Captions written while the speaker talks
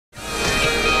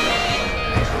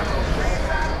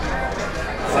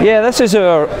Yeah, this is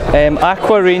our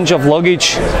Aqua range of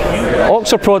luggage.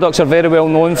 Oxford products are very well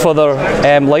known for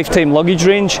their lifetime luggage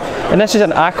range, and this is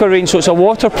an Aqua range, so it's a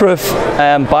waterproof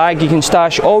bag. You can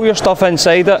stash all your stuff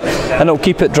inside it and it'll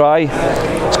keep it dry.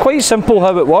 It's quite simple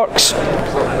how it works.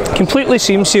 Completely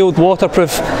seam sealed,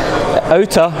 waterproof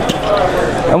outer,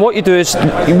 and what you do is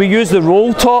we use the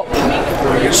roll top.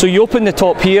 So you open the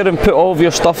top here and put all of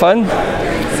your stuff in.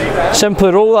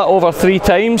 Simply roll that over 3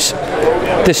 times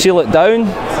to seal it down,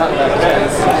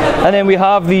 and then we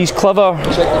have these clever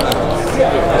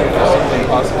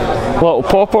little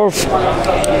poppers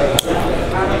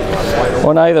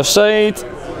on either side,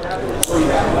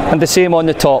 and the same on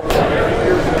the top.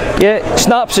 Yeah,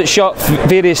 snaps it shut,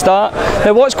 very start.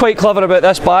 Now what's quite clever about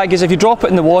this bag is if you drop it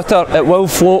in the water, it will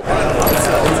float.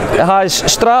 It has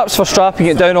straps for strapping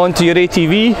it down onto your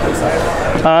ATV,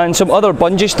 and some other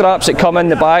bungee straps that come in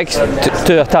the bag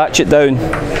to attach it down.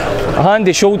 A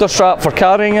handy shoulder strap for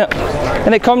carrying it,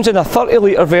 and it comes in a 30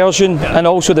 litre version and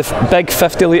also the big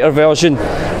 50 litre version,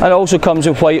 and it also comes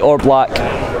in white or black.